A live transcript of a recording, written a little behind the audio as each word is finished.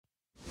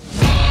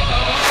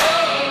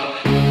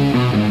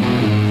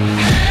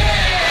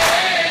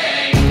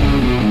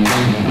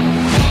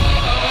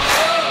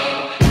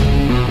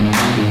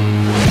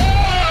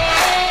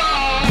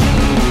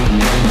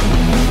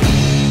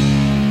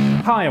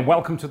and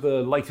welcome to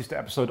the latest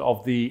episode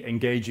of the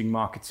Engaging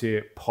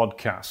Marketeer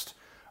podcast.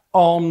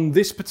 On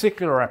this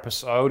particular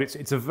episode,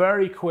 it's a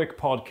very quick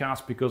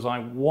podcast because I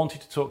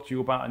wanted to talk to you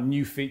about a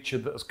new feature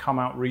that has come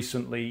out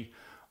recently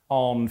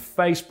on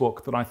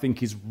Facebook that I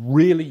think is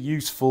really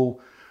useful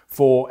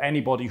for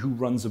anybody who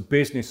runs a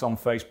business on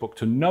Facebook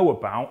to know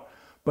about,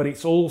 but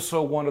it's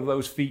also one of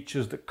those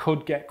features that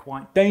could get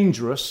quite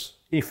dangerous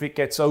if it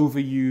gets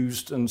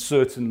overused and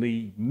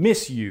certainly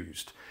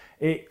misused.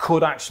 It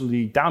could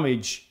actually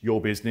damage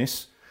your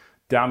business,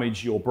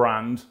 damage your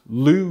brand,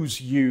 lose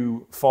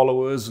you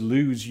followers,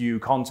 lose you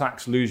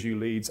contacts, lose you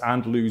leads,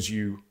 and lose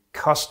you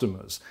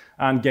customers,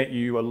 and get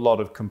you a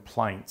lot of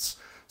complaints.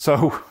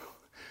 So,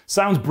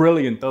 sounds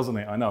brilliant, doesn't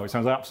it? I know, it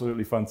sounds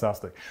absolutely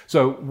fantastic.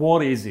 So,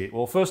 what is it?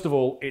 Well, first of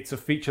all, it's a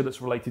feature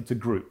that's related to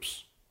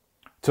groups,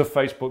 to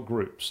Facebook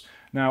groups.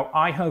 Now,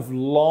 I have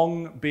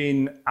long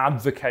been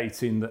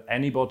advocating that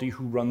anybody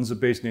who runs a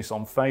business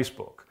on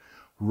Facebook,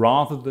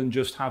 rather than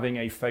just having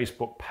a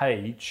Facebook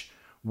page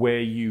where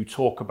you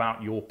talk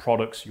about your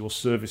products, your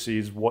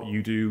services, what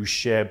you do,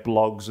 share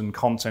blogs and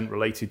content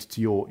related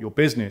to your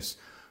business,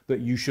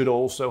 that you should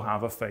also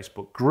have a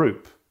Facebook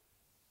group.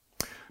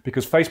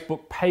 Because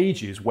Facebook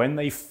pages, when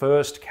they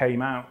first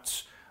came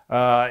out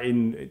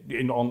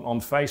on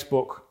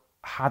Facebook,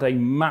 had a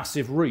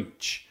massive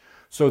reach.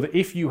 So that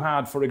if you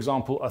had, for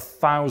example,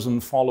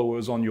 1,000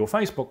 followers on your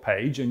Facebook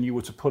page and you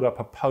were to put up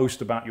a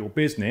post about your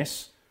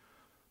business,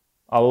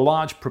 a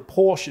large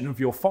proportion of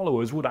your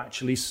followers would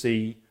actually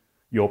see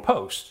your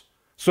post.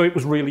 So it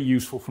was really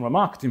useful from a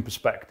marketing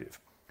perspective.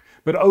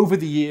 But over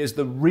the years,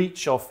 the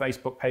reach of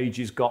Facebook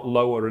pages got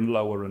lower and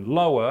lower and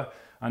lower,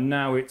 and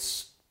now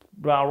it's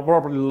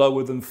probably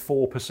lower than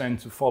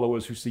 4% of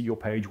followers who see your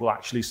page will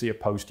actually see a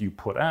post you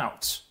put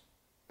out.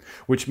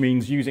 Which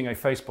means using a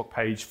Facebook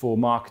page for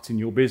marketing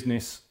your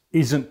business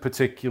isn't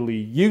particularly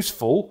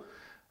useful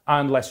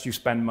unless you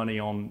spend money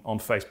on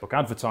Facebook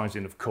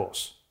advertising, of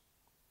course.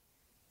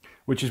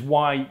 Which is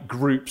why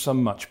groups are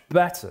much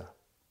better.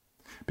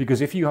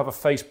 Because if you have a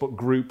Facebook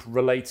group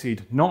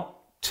related not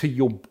to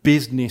your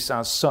business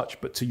as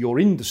such, but to your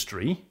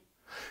industry,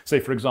 say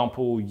for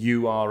example,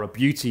 you are a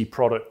beauty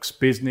products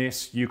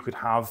business, you could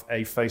have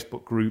a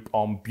Facebook group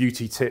on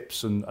beauty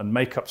tips and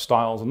makeup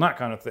styles and that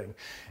kind of thing.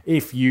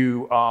 If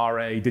you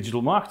are a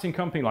digital marketing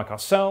company like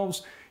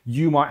ourselves,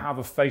 you might have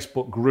a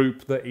Facebook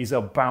group that is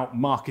about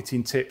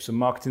marketing tips and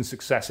marketing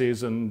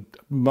successes and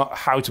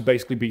how to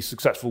basically be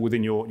successful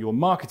within your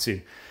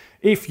marketing.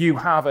 If you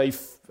have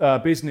a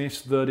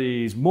business that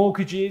is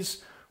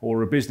mortgages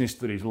or a business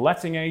that is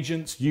letting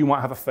agents, you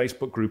might have a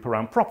Facebook group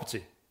around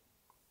property.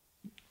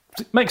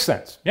 It makes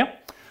sense, yeah?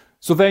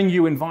 So then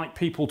you invite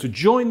people to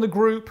join the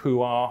group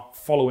who are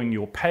following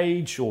your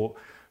page, or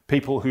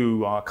people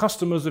who are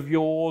customers of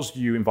yours.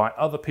 You invite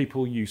other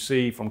people you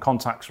see from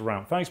contacts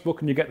around Facebook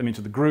and you get them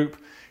into the group.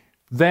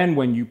 Then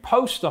when you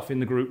post stuff in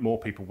the group, more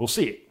people will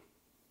see it.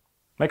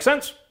 Make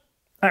sense?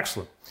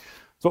 Excellent.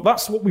 So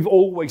that's what we've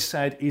always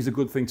said is a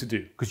good thing to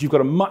do, because you've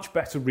got a much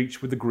better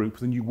reach with the group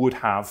than you would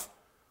have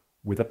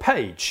with a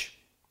page.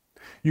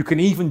 You can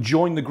even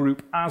join the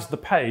group as the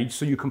page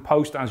so you can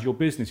post as your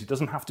business. It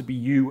doesn't have to be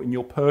you and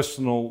your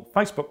personal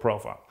Facebook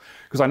profile.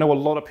 Because I know a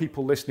lot of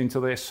people listening to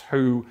this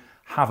who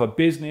have a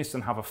business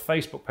and have a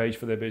Facebook page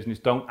for their business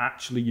don't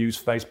actually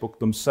use Facebook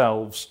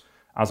themselves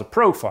as a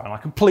profile. I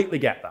completely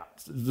get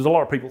that. There's a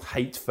lot of people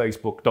hate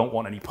Facebook, don't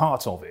want any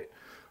part of it,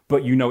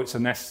 but you know it's a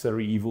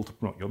necessary evil to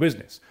promote your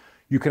business.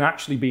 You can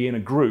actually be in a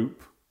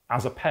group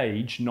as a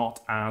page,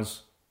 not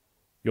as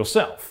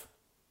yourself.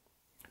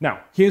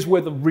 Now, here's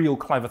where the real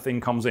clever thing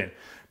comes in,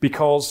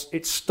 because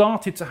it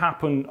started to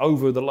happen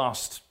over the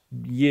last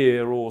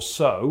year or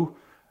so,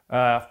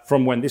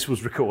 from when this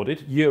was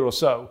recorded, year or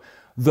so,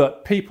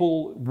 that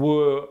people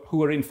who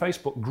were in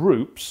Facebook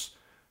groups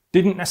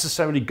didn't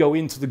necessarily go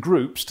into the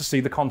groups to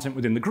see the content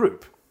within the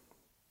group.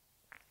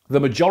 The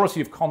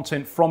majority of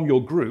content from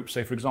your group,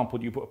 say for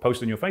example, you put a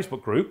post in your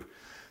Facebook group,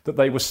 that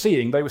they were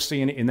seeing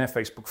it in their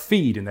Facebook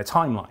feed, in their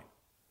timeline.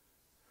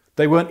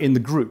 They weren't in the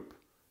group.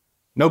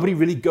 Nobody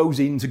really goes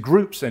into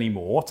groups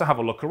anymore to have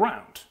a look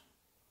around.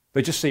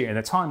 They just see it in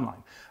their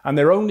timeline. And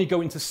they're only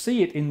going to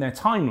see it in their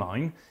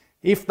timeline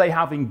if they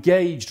have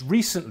engaged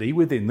recently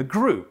within the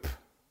group.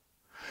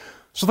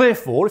 So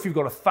therefore, if you've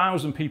got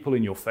 1,000 people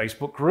in your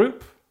Facebook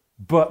group,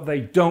 but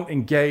they don't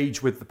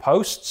engage with the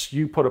posts,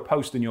 you put a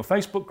post in your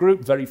Facebook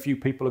group, very few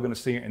people are going to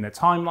see it in their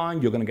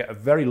timeline, you're going to get a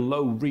very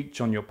low reach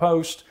on your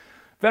post,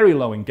 very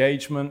low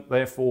engagement,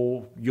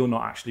 therefore you're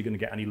not actually going to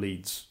get any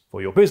leads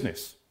for your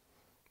business.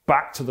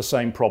 Back to the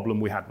same problem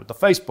we had with the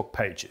Facebook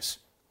pages.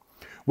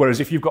 Whereas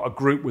if you've got a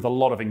group with a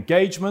lot of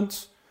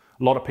engagement,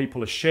 a lot of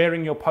people are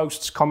sharing your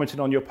posts, commenting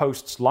on your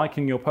posts,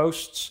 liking your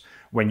posts,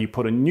 when you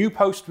put a new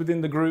post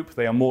within the group,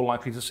 they are more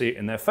likely to see it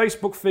in their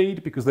Facebook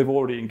feed because they've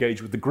already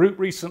engaged with the group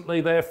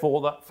recently,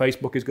 therefore that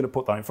Facebook is going to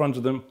put that in front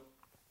of them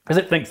because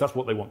it thinks that's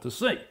what they want to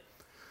see.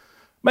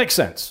 Makes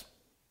sense.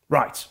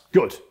 Right,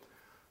 good.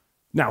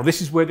 Now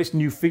this is where this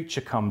new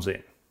feature comes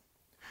in.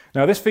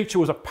 Now this feature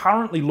was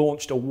apparently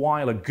launched a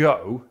while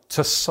ago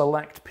to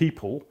select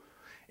people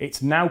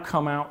It's now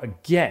come out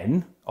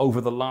again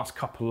over the last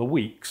couple of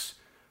weeks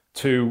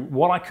to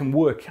what I can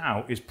work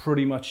out is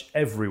pretty much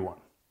everyone.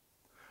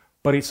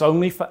 But it's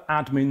only for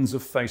admins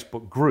of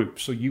Facebook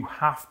groups, so you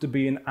have to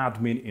be an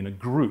admin in a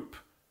group.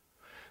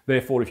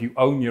 Therefore, if you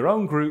own your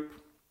own group,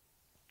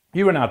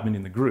 you're an admin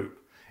in the group.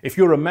 If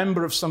you're a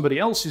member of somebody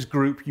else's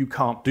group, you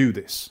can't do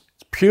this.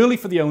 It's purely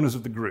for the owners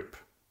of the group.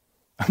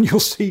 And you'll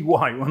see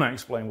why when I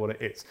explain what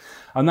it is.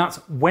 And that's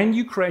when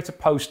you create a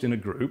post in a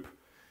group,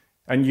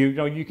 and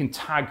you can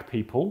tag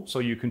people, so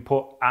you can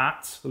put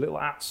the little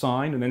 @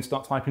 sign, and then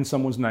start typing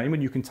someone's name,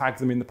 and you can tag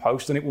them in the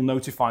post, and it will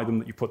notify them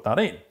that you put that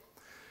in.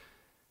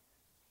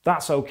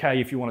 That's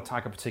okay if you want to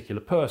tag a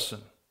particular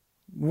person.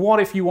 What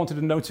if you wanted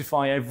to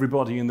notify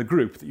everybody in the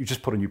group that you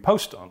just put a new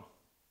post on?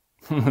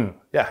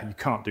 Yeah, you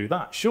can't do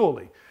that,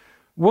 surely.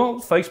 Well,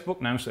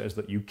 Facebook now says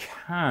that you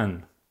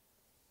can.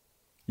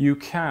 You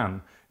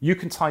can. You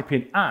can type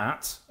in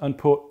 @ and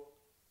put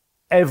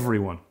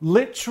everyone.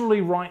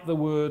 Literally write the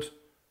word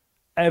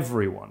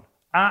everyone.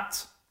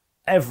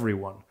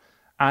 @everyone.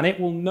 And it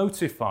will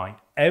notify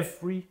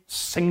every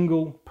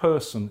single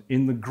person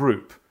in the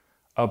group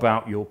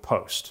about your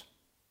post.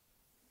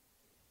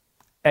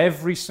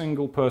 Every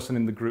single person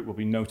in the group will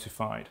be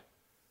notified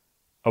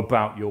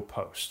about your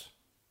post.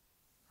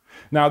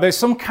 Now, there's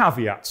some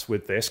caveats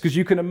with this, because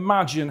you can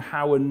imagine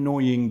how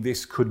annoying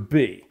this could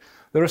be.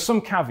 There are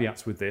some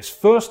caveats with this.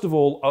 First of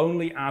all,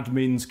 only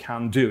admins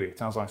can do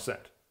it, as I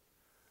said.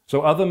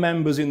 So other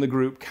members in the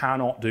group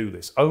cannot do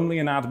this. Only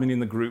an admin in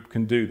the group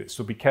can do this.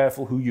 So be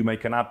careful who you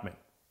make an admin.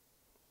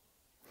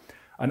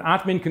 An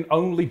admin can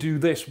only do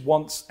this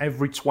once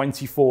every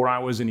 24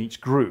 hours in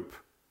each group.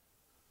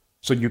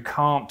 So you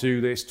can't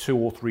do this 2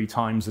 or 3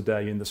 times a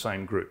day in the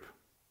same group.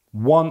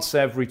 Once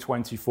every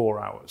 24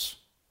 hours.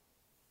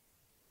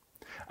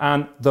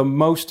 And the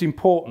most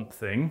important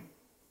thing,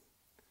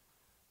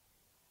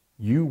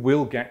 you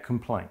will get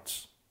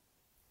complaints.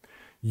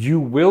 You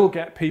will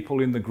get people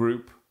in the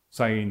group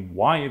saying,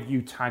 why have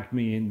you tagged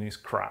me in this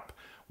crap?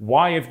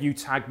 Why have you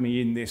tagged me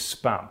in this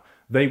spam?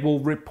 They will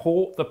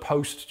report the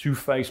post to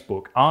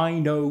Facebook. I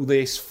know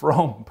this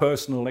from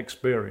personal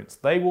experience.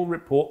 They will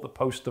report the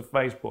post to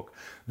Facebook.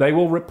 They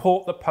will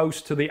report the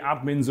post to the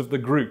admins of the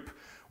group,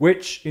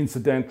 which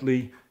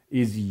incidentally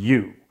is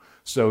you.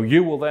 So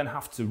you will then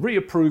have to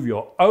reapprove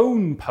your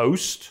own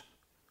post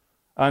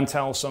and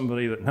tell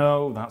somebody that,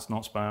 no, that's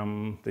not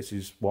spam, this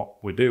is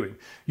what we're doing.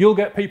 You'll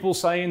get people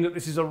saying that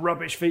this is a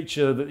rubbish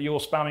feature, that you're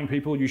spamming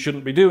people, you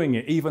shouldn't be doing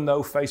it, even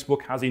though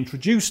Facebook has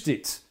introduced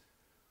it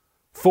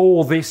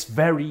for this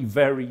very,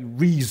 very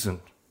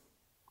reason.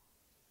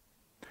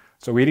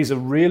 So it is a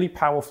really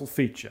powerful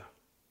feature.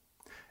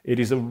 It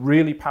is a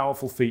really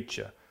powerful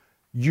feature.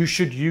 You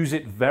should use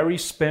it very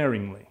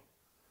sparingly,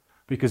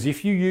 because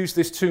if you use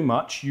this too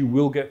much, you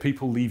will get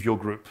people leave your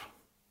group,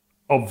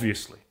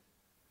 obviously.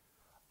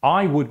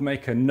 I would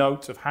make a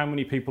note of how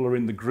many people are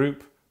in the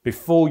group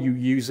before you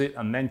use it,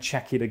 and then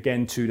check it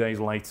again 2 days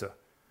later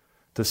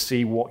to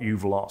see what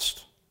you've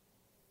lost.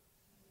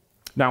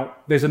 Now,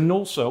 there's an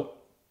also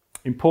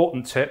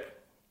important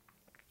tip.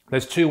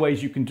 There's 2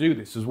 ways you can do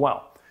this as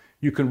well.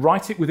 You can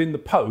write it within the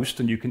post,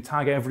 and you can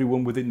tag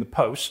everyone within the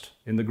post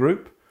in the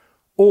group,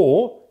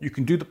 or you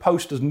can do the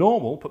post as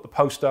normal, put the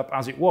post up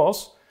as it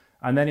was,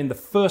 and then in the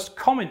first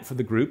comment for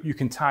the group, you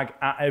can tag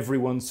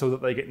 @everyone so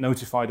that they get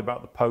notified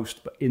about the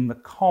post, but in the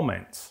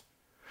comments.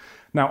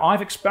 Now,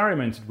 I've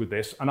experimented with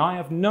this, and I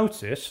have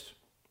noticed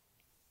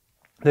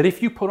that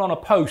if you put on a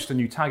post and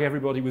you tag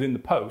everybody within the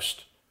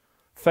post,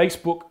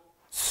 Facebook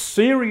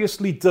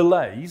seriously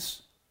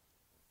delays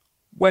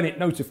when it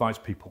notifies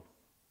people.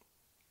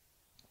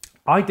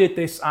 I did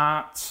this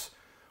at,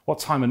 what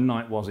time of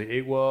night was it?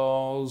 It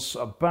was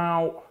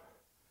about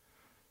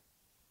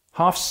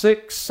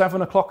 6:30,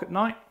 7 o'clock at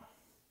night.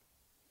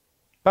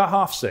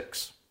 About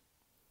 6:30,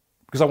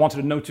 because I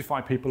wanted to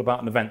notify people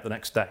about an event the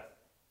next day.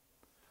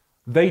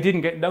 They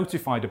didn't get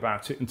notified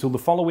about it until the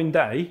following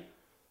day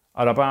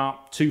at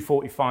about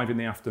 2:45 in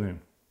the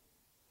afternoon.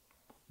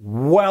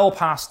 Well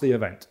past the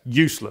event.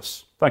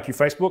 Useless. Thank you,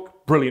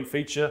 Facebook. Brilliant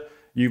feature.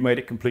 You've made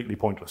it completely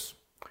pointless.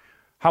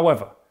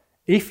 However,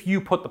 if you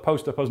put the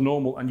post up as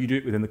normal and you do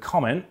it within the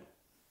comment,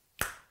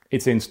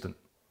 it's instant.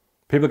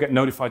 People get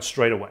notified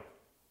straight away.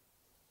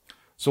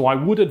 So I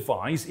would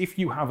advise, if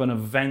you have an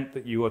event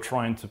that you are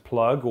trying to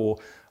plug, or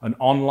an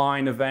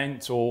online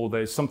event, or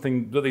there's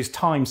something that is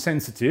time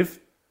sensitive,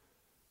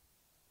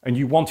 and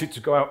you want it to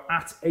go out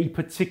at a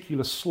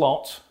particular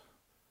slot,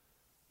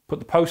 put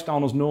the post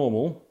on as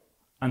normal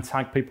and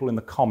tag people in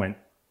the comment,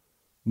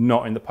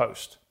 not in the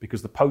post,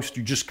 because the post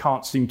you just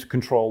can't seem to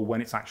control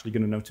when it's actually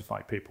going to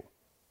notify people.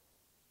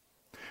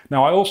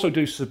 Now, I also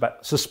do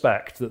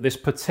suspect that this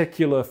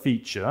particular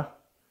feature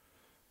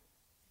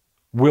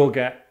will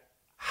get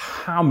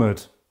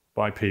hammered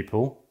by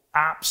people,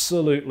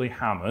 absolutely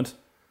hammered,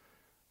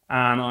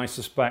 and I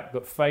suspect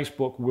that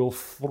Facebook will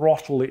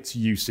throttle its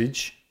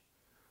usage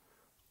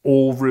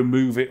or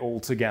remove it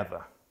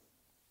altogether,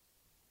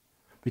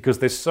 because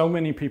there's so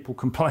many people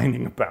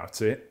complaining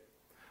about it,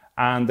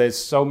 And there's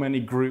so many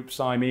groups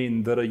I'm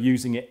in that are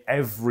using it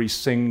every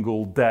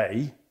single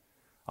day.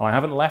 And I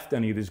haven't left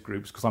any of these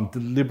groups because I'm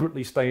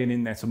deliberately staying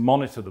in there to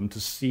monitor them, to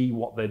see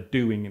what they're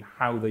doing and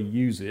how they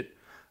use it.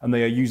 And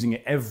they are using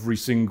it every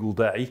single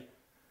day.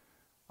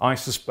 I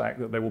suspect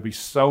that there will be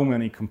so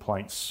many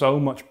complaints, so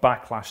much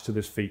backlash to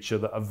this feature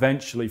that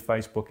eventually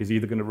Facebook is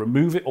either going to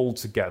remove it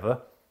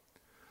altogether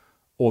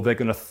or they're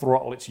going to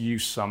throttle its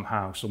use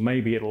somehow. So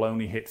maybe it'll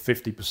only hit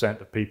 50%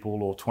 of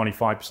people or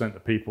 25%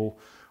 of people,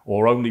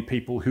 or only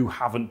people who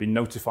haven't been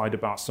notified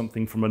about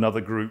something from another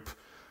group,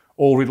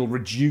 or it'll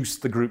reduce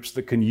the groups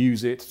that can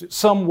use it.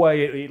 Some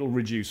way it'll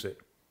reduce it.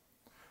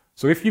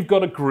 So if you've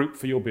got a group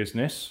for your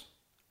business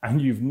and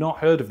you've not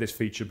heard of this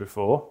feature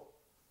before,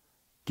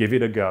 give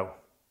it a go.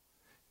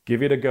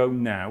 Give it a go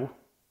now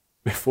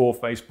before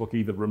Facebook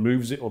either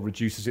removes it or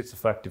reduces its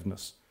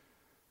effectiveness,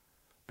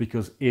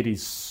 because it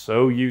is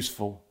so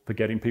useful for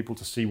getting people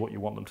to see what you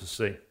want them to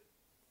see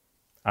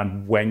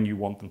and when you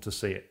want them to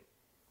see it,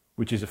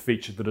 which is a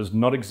feature that has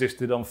not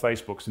existed on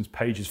Facebook since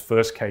Pages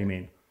first came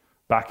in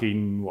back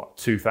in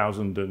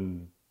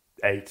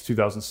 2008,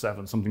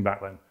 2007, something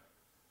back then.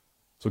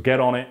 So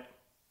get on it,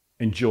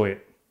 enjoy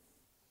it,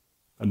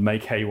 and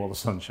make hay while the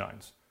sun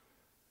shines.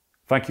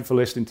 Thank you for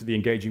listening to the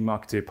Engaging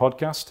Marketeer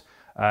podcast.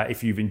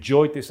 If you've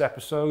enjoyed this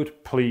episode,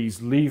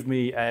 please leave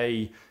me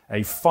a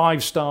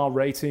 5-star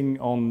rating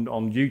on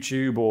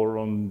YouTube or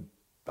on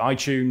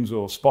iTunes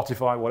or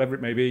Spotify, whatever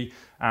it may be.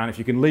 And if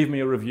you can leave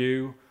me a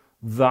review,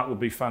 that would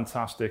be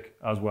fantastic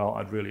as well.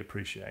 I'd really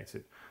appreciate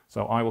it.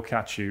 So I will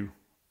catch you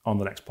on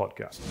the next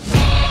podcast.